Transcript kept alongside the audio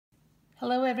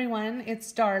Hello everyone,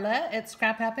 it's Darla at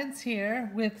Scrap Happens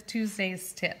here with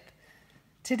Tuesday's tip.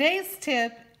 Today's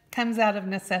tip comes out of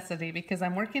necessity because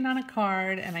I'm working on a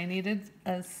card and I needed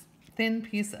a thin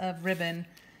piece of ribbon,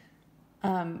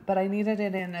 but I needed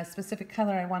it in a specific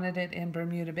color. I wanted it in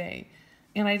Bermuda Bay.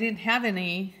 And I don't have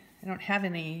any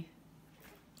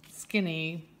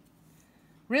skinny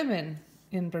ribbon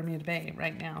in Bermuda Bay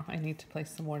right now. I need to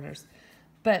place some orders.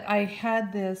 But I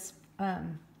had this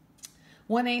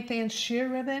 1/8 inch sheer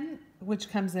ribbon, which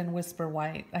comes in Whisper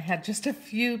White. I had just a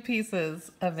few pieces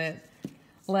of it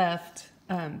left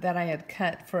that I had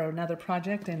cut for another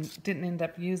project and didn't end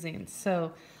up using.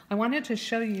 So I wanted to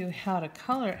show you how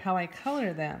I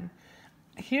color them.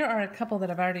 Here are a couple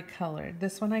that I've already colored.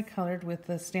 This one I colored with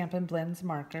the Stampin Blend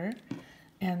Marker,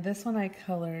 and this one I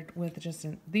colored with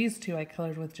these two I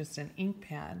colored with just an ink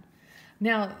pad.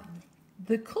 Now,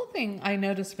 the cool thing I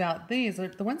noticed about these are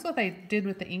the ones that I did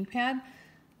with the ink pad,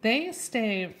 they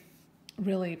stay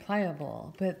really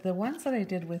pliable, but the ones that I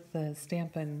did with the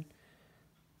Stampin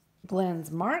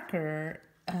Blend Marker,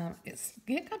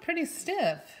 it got pretty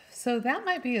stiff. So that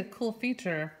might be a cool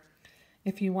feature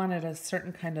if you wanted a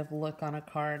certain kind of look on a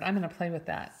card. I'm going to play with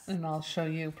that, and I'll show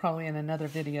you probably in another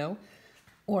video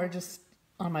or just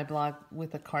on my blog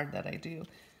with a card that I do.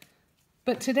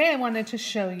 But today I wanted to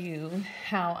show you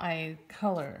how I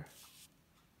color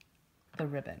the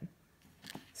ribbon.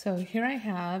 So here I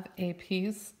have a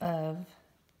piece of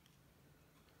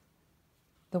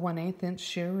the 1/8 inch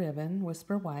sheer ribbon,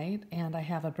 Whisper White, and I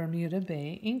have a Bermuda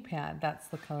Bay ink pad. That's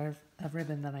the color of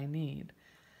ribbon that I need.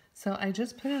 So I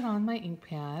just put it on my ink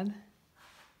pad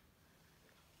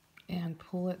and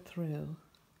pull it through.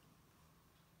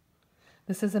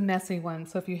 This is a messy one,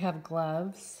 so if you have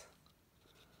gloves,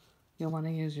 you'll want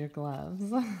to use your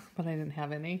gloves, but I didn't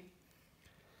have any.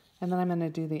 And then I'm going to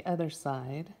do the other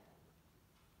side.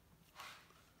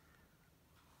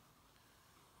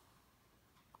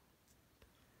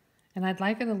 And I'd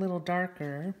like it a little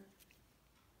darker,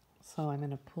 so I'm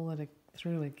going to pull it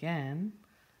through again.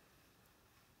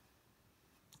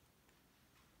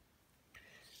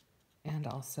 And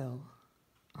also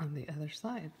on the other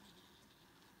side.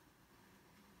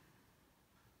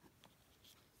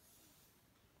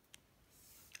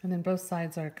 And then both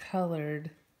sides are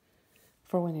colored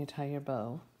for when you tie your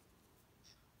bow.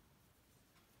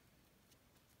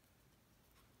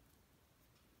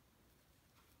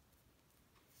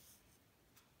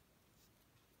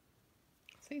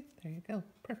 See, there you go,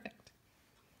 perfect.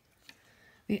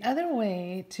 The other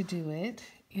way to do it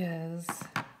is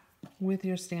with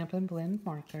your Stampin Blend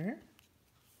Marker.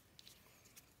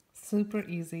 Super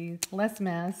easy, less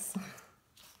mess.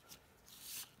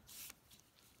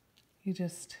 You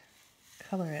just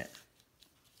color it.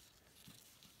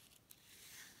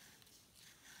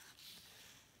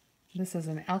 This is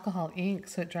an alcohol ink,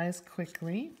 so it dries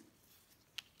quickly.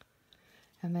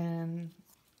 And then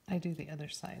I do the other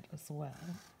side as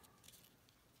well.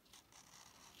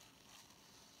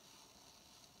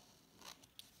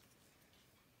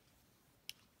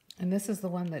 And this is the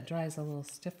one that dries a little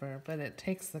stiffer, but it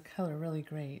takes the color really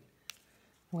great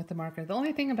with the marker. The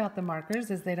only thing about the markers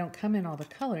is they don't come in all the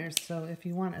colors, so if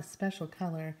you want a special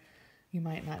color, you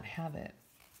might not have it.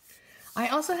 I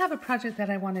also have a project that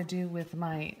I want to do with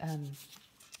my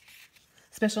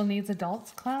special needs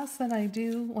adults class that I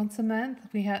do once a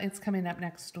month. It's coming up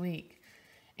next week.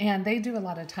 And they do a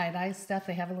lot of tie-dye stuff.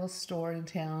 They have a little store in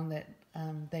town that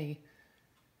they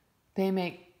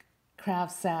make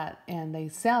crafts at and they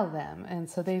sell them. And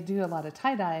so they do a lot of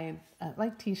tie-dye,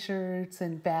 like t-shirts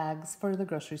and bags for the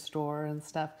grocery store and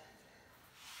stuff.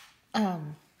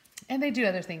 And they do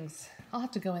other things. I'll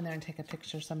have to go in there and take a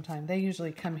picture sometime. They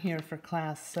usually come here for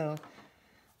class, so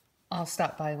I'll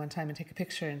stop by one time and take a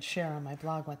picture and share on my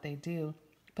blog what they do.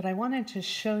 But I wanted to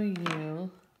show you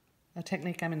a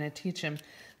technique I'm going to teach them.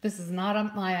 This is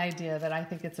not my idea, but I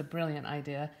think it's a brilliant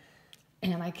idea.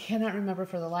 And I cannot remember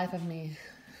for the life of me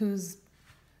whose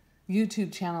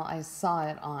YouTube channel I saw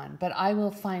it on, but I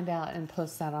will find out and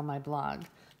post that on my blog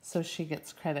so she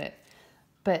gets credit.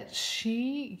 But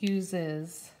she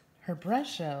uses her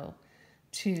Brusho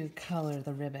to color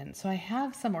the ribbon. So I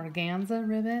have some organza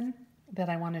ribbon that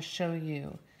I want to show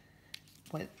you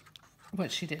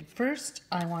what she did. First,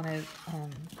 I want to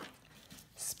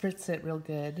spritz it real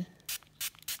good.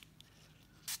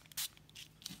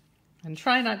 And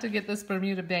try not to get this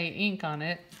Bermuda Bay ink on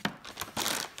it.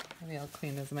 Maybe I'll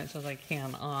clean as much as I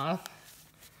can off.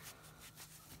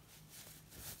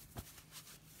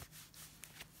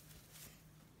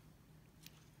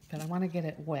 But I want to get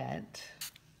it wet.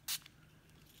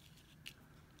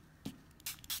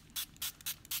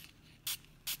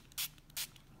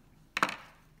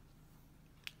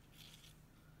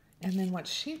 And then what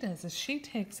she does is she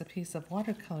takes a piece of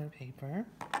watercolor paper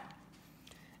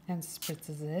and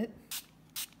spritzes it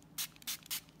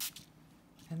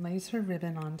and lays her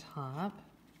ribbon on top.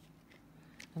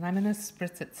 And I'm going to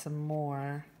spritz it some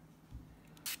more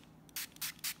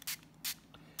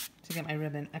to get my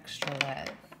ribbon extra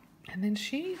wet. And then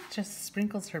she just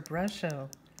sprinkles her Brusho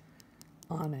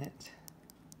on it.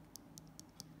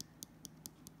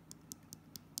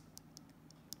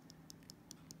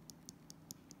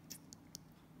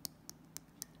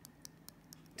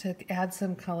 To add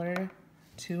some color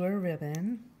to her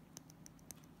ribbon.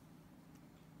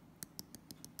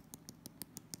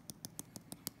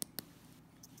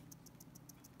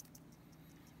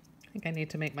 I think I need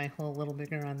to make my hole a little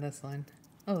bigger on this one.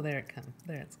 Oh, there it comes.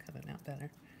 There, it's coming out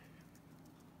better.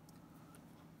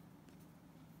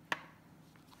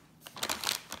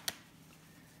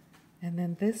 And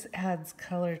then this adds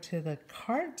color to the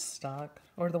cardstock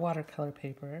or the watercolor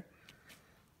paper,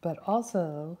 but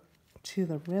also to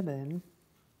the ribbon.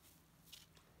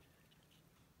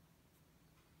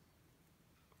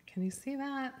 Can you see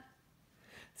that?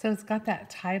 So it's got that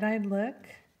tie-dyed look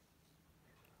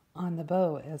on the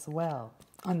bow as well,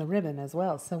 on the ribbon as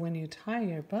well. So when you tie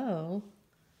your bow,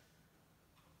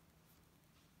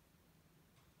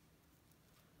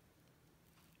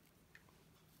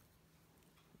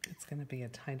 it's going to be a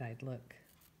tie-dyed look.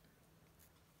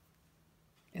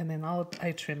 And then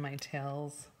I trim my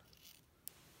tails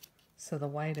so the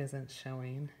white isn't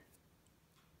showing.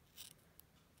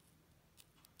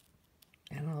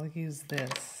 And I'll use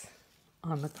this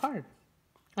on the card.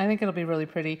 I think it'll be really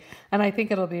pretty, and I think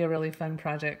it'll be a really fun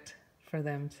project for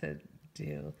them to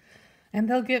do. And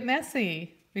they'll get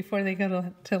messy before they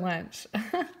go to lunch.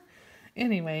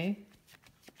 Anyway,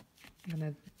 I'm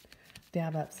going to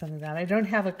dab up some of that. I don't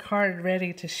have a card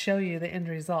ready to show you the end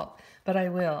result, but I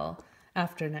will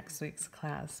after next week's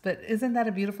class. But isn't that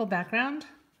a beautiful background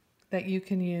that you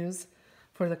can use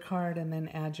for the card and then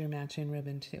add your matching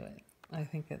ribbon to it? I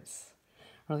think it's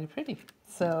really pretty.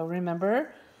 So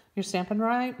remember your Stampin'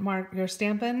 Blend markers.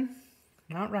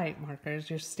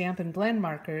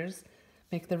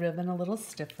 Make the ribbon a little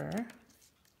stiffer.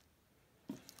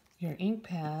 Your ink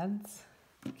pads,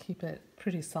 keep it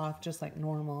pretty soft, just like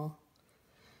normal.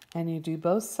 And you do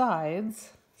both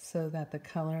sides so that the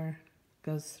color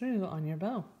goes through on your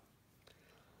bow.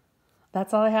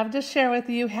 That's all I have to share with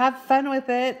you. Have fun with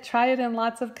it. Try it in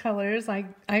lots of colors. I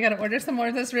got to order some more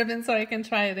of this ribbon so I can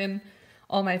try it in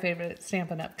all my favorite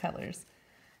Stampin' Up! Colors.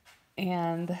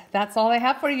 And that's all I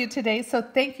have for you today. So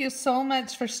thank you so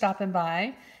much for stopping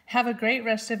by. Have a great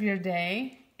rest of your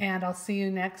day. And I'll see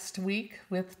you next week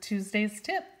with Tuesday's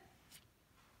tip.